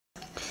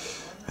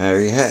There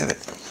you have it.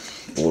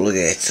 Well, look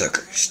at that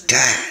sucker. It's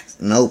tight.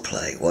 No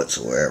play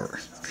whatsoever.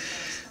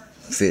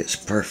 Fits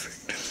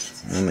perfect.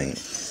 I mean,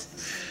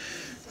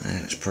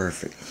 that's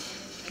perfect.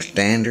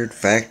 Standard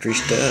factory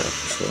stuff.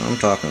 That's what I'm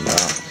talking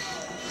about.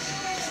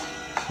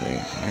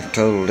 See, they're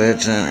total dead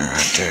center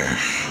right there.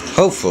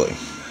 Hopefully.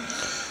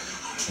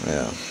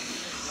 Yeah.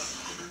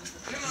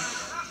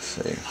 Let's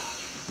see.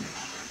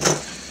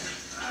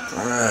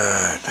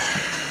 Alright.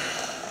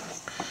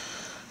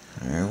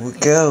 There we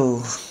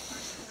go.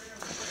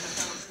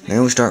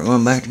 Then we start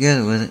going back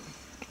together with it.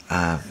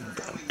 I've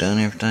done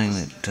everything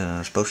that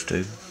I'm supposed to.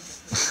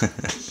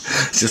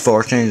 It's just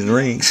far as changing the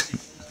rings.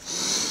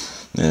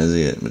 That's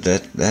it. But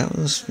that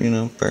was, you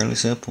know, fairly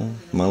simple.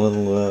 My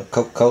little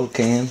Coca-Cola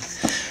can,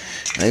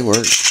 they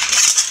work.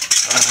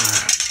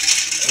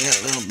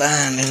 Got a little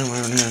bind in them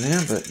every now and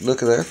then, but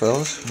look at there,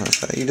 fellas. That's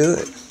how you do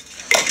it.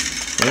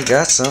 You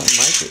got something,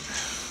 make it.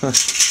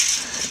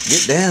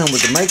 Get down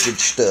with the makeage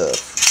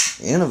stuff.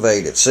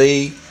 Innovative.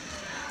 See,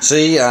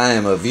 I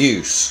am of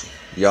use.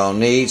 Y'all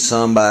need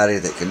somebody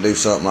that can do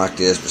something like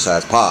this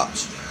besides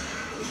Pops.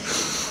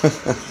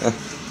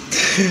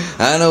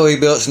 I know he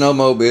built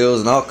snowmobiles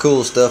and all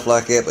cool stuff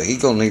like that, but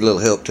he's gonna need a little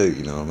help too,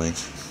 you know what I mean?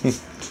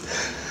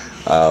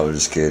 I was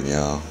just kidding,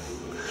 y'all.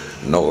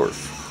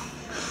 North.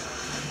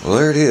 Well,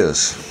 there it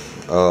is.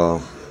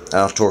 I'll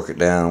torque it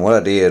down. What I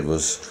did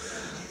was,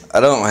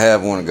 I don't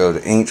have one to go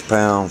to inch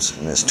pounds,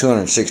 and it's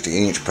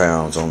 260 inch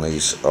pounds on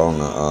these, on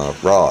the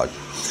rod.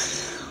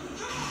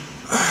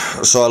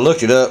 So I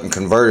looked it up and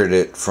converted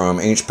it from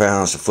inch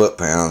pounds to foot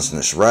pounds, and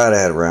it's right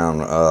at around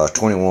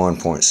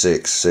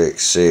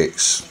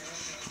 21.666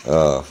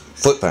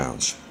 foot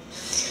pounds.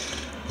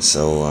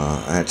 So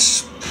I had to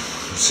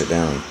sit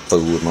down and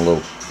fool with my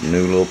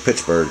new little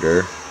Pittsburgh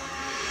there,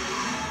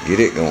 get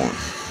it going.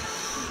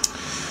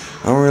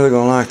 I'm really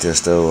gonna like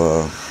this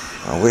though.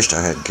 I wished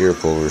I had gear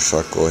pullers so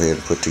I could go ahead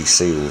and put these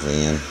seals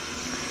in.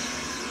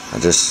 I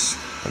just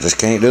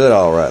can't do it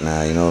all right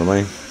now, you know what I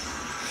mean?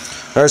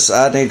 First,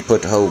 I need to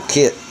put the whole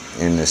kit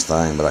in this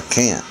thing, but I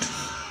can't.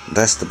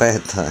 That's the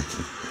bad thing.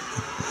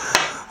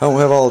 I don't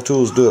have all the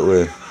tools to do it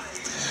with.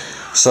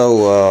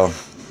 So,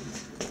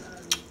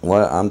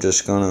 I'm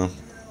just gonna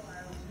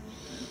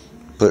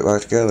put it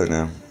back together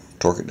now.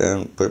 Torque it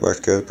down, put it back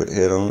together, put the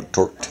head on it,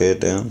 torque the head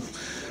down,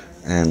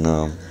 and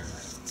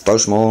throw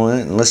some oil in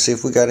it, and let's see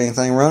if we got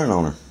anything running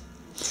on her.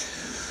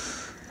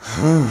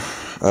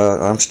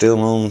 I'm still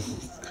on,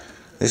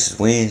 this is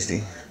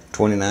Wednesday,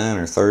 29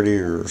 or 30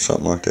 or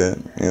something like that.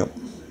 Yep.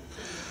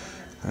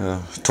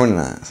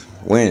 29th,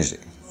 Wednesday,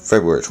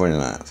 February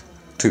 29th,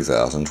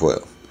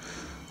 2012.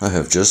 I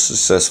have just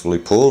successfully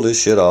pulled this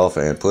shit off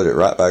and put it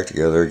right back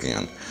together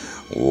again.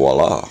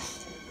 Voila.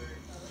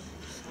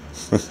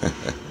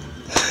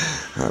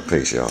 Alright,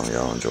 peace, y'all.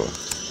 Y'all enjoy.